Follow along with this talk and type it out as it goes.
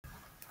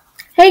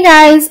Hey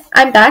guys,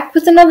 I'm back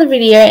with another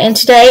video, and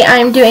today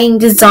I'm doing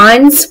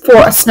designs for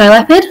a snow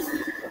leopard.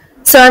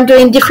 So I'm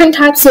doing different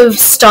types of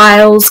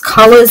styles,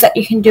 colors that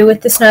you can do with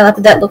the snow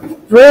leopard that look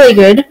really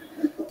good.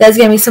 There's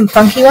going to be some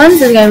funky ones,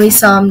 there's going to be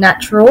some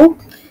natural,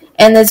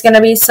 and there's going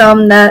to be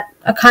some that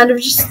are kind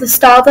of just the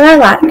style that I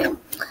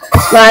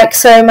like.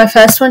 So my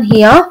first one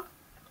here,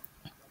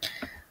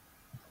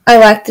 I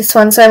like this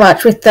one so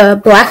much with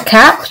the black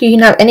cap. You can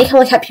have any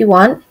color cap you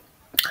want.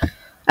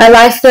 I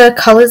like the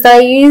colours that I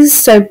use,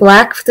 so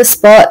black for the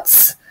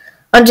spots,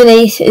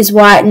 underneath is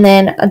white, and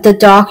then the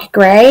dark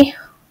grey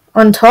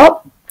on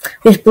top,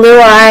 with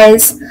blue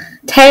eyes,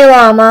 tail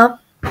armour,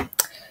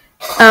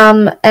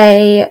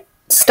 a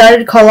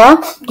studded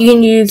collar. You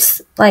can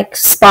use like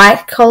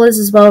spike collars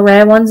as well,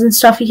 rare ones and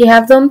stuff if you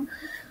have them.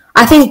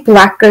 I think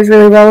black goes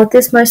really well with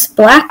this, most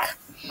black.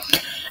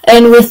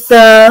 And with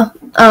the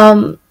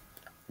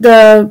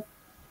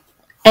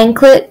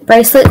anklet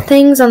bracelet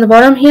things on the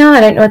bottom here,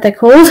 I don't know what they're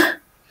called.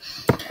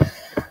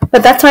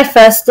 But that's my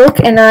first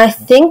look, and I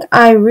think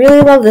I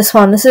really love this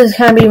one. This is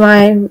going to be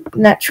my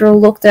natural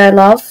look that I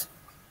love.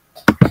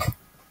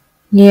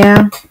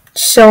 Yeah,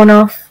 showing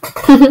off.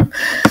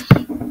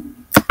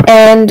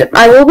 And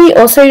I will be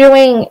also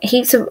doing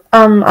heaps of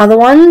other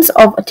ones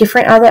of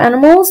different other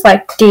animals,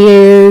 like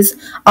deers,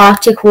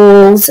 arctic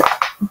wolves,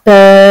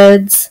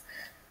 birds,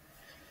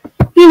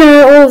 you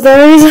know, all of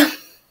those.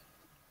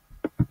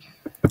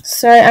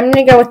 So I'm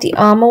going to go with the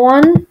armor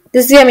one.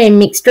 This is going to be a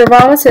mixture of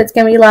armor, so it's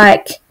going to be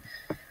like...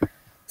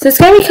 So it's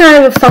going to be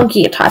kind of a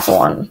funkier type of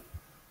one.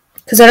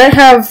 Because I don't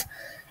have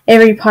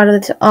every part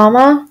of the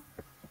armor.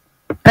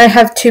 I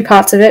have two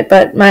parts of it,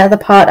 but my other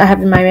part I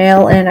have in my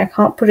mail, and I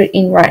can't put it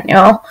in right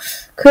now.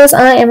 Because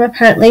I am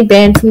apparently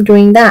banned from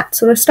doing that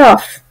sort of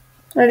stuff.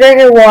 I don't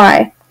know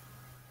why.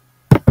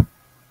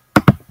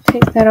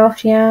 Take that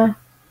off, yeah.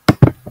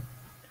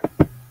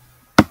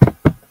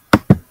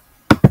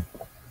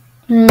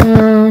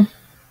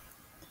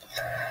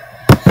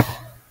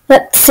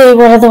 Let's see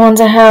what other ones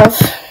I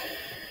have.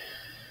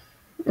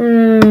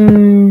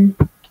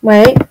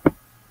 Wait.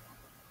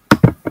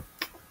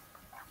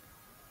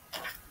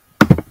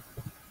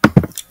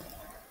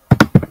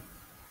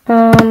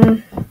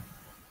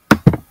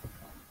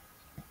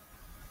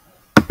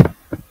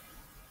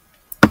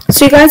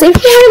 So you guys,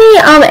 if you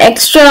have any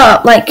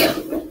extra like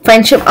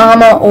friendship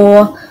armor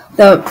or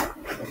the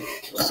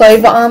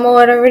clover armor,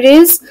 whatever it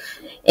is,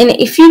 and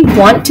if you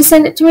want to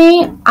send it to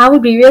me, I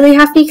would be really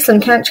happy because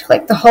I'm trying to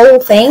collect the whole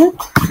thing.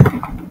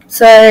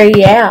 So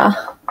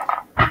yeah.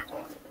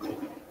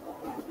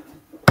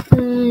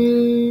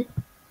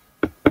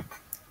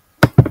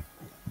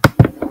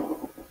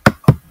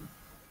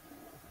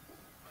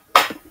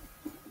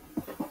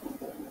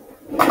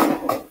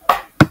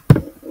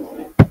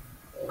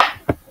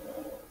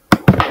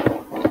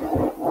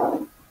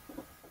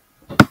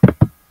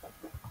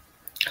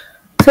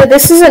 So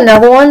this is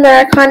another one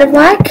that I kind of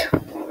like.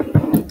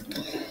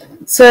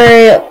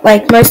 So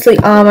like mostly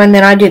armor, and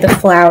then I do the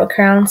flower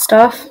crown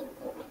stuff.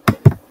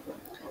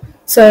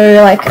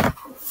 So like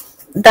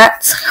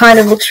that kind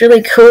of looks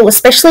really cool,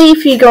 especially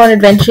if you go on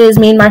adventures.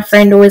 Me and my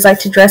friend always like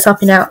to dress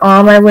up in our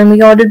armor when we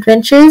go on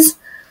adventures,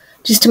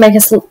 just to make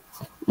us look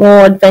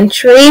more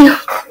adventure-y.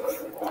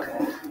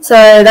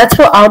 So that's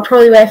what I'll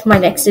probably wear for my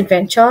next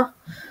adventure.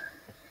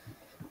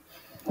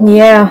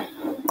 Yeah,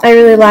 I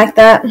really like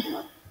that.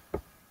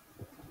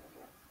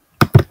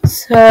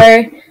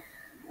 So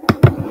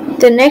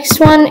the next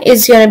one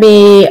is going to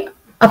be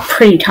a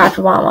pretty type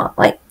of armor.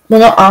 Like, well,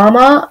 not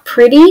armor,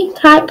 pretty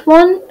type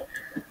one.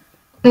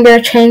 I'm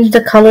going to change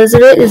the colours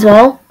of it as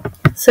well.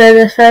 So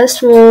the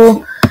first I'm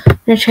going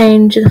to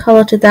change the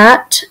colour to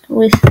that,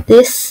 with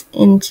this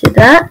into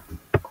that.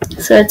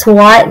 So it's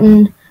white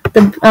and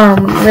the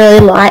really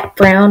light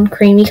brown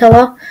creamy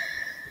colour.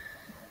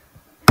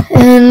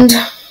 And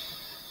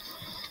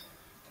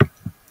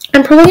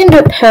I'm probably going to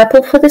do it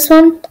purple for this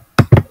one.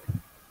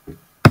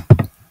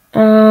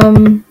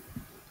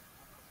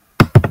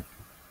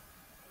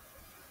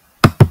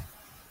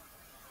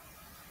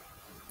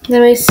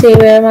 Let me see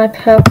where my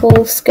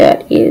purple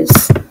skirt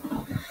is.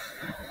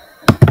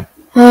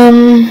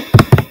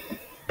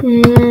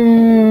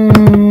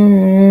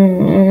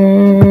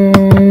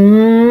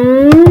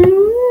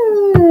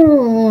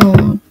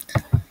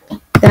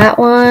 That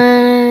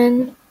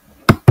one.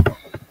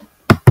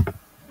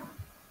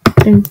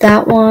 And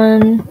that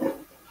one.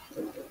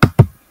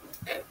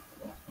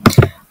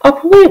 I'll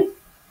probably...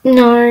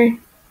 No.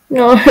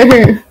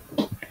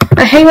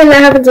 I hate when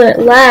that happens when it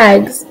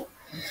lags.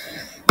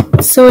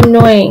 It's so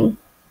annoying.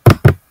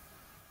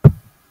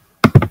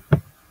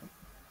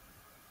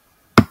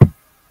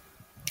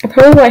 I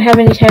probably won't have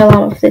any tail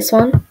armor for this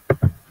one.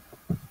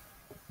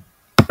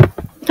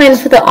 And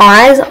for the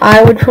eyes,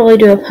 I would probably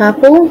do a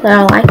purple, but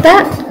I like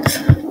that.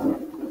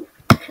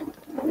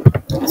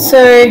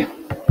 So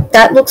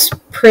that looks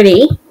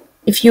pretty.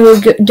 If you were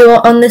do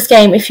it on this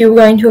game, if you were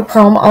going to a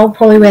prom, I'll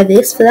probably wear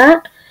this for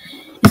that.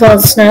 If I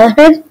was a snow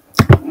leopard.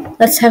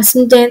 Let's have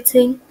some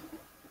dancing.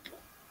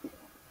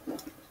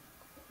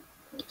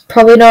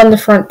 Probably not on the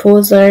front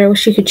paws though. I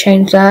wish you could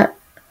change that.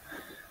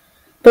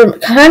 but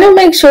it kind of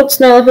makes shorts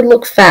now if it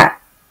look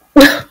fat.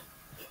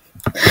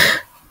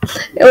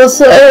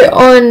 Also,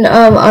 on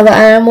other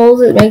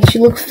animals, it makes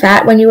you look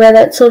fat when you wear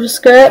that sort of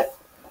skirt.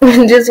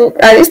 I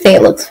just think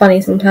it looks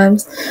funny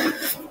sometimes.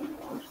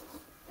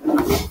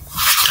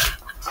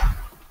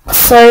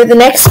 So the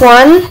next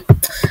one,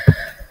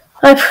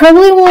 I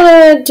probably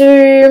want to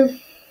do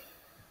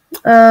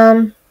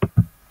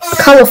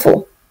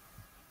colourful.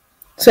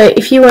 So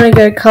if you want to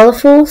go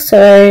colourful,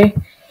 so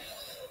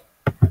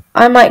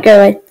I might go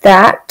like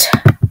that.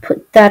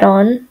 Put that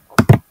on.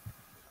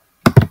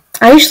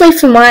 I usually,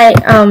 for my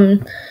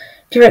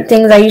different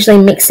things, I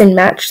usually mix and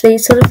match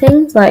these sort of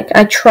things. Like,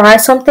 I try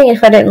something,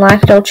 if I don't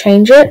like it, I'll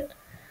change it.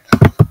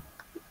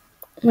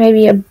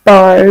 Maybe a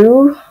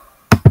bow.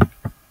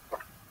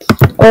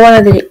 Or one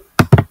of the...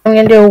 I'm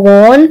going to do a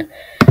wand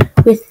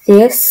with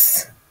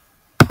this.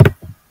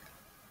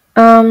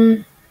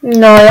 No,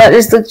 that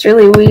just looks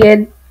really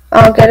weird.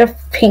 I'll get a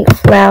pink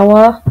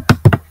flower.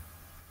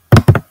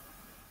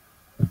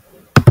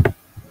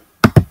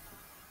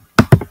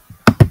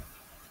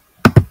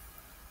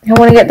 I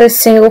want to get this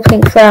single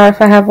pink flower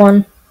if I have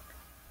one.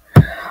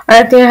 I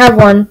don't think I have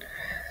one.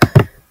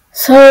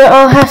 So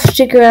I'll have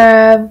to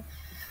grab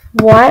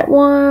white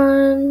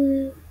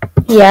one.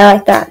 Yeah,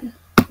 like that.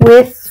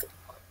 With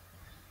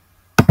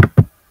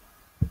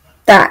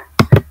that.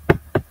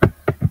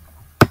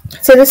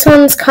 So this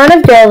one's kind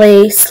of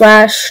girly /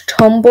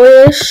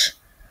 tomboyish.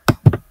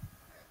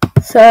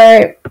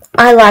 So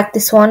I like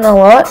this one a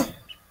lot.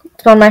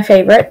 It's one of my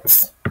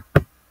favorites.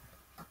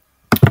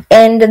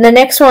 And the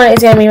next one is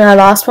going to be my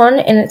last one,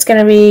 and it's going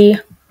to be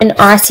an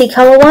icy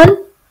colour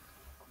one.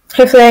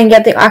 Hopefully I can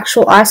get the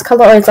actual ice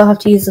colour, or else I'll have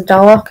to use the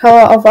duller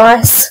colour of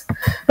ice.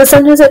 But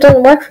sometimes it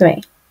doesn't work for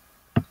me.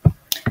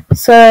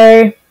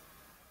 So,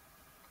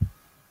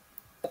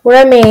 what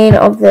I mean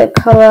of the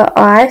colour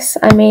ice,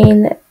 I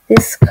mean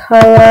this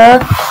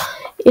colour.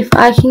 If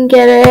I can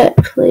get it,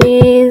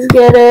 please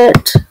get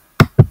it.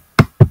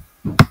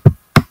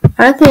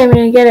 I don't think I'm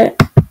going to get it.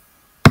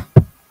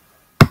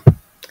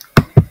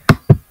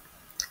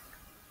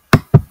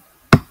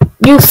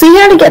 You'll see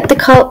how to get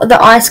the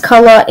ice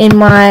colour in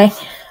my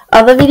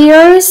other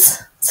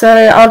videos. So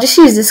I'll just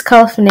use this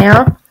colour for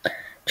now.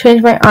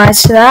 Change my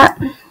eyes to that.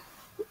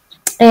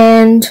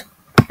 And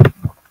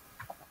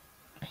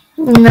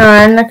no,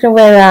 I'm not going to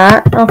wear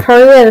that. I'll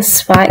probably wear the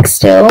spike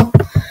still.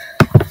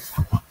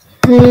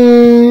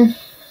 I'll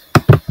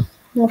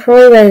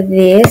probably wear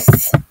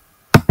this.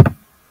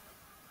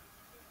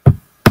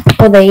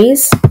 Or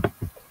these.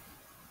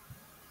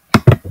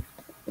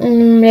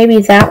 Maybe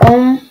that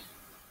one.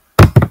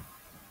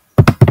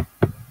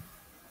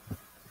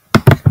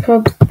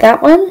 Probably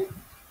that one.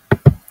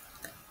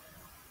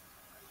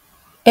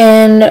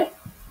 And,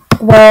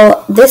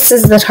 well, this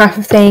is the type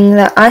of thing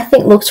that I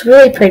think looks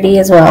really pretty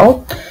as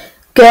well.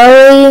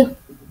 Girly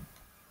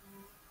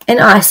and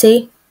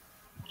icy.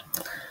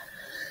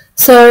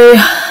 So,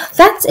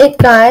 that's it,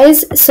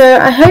 guys. So,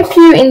 I hope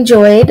you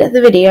enjoyed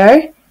the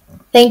video.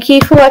 Thank you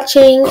for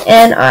watching,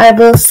 and I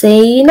will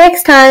see you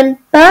next time.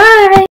 Bye!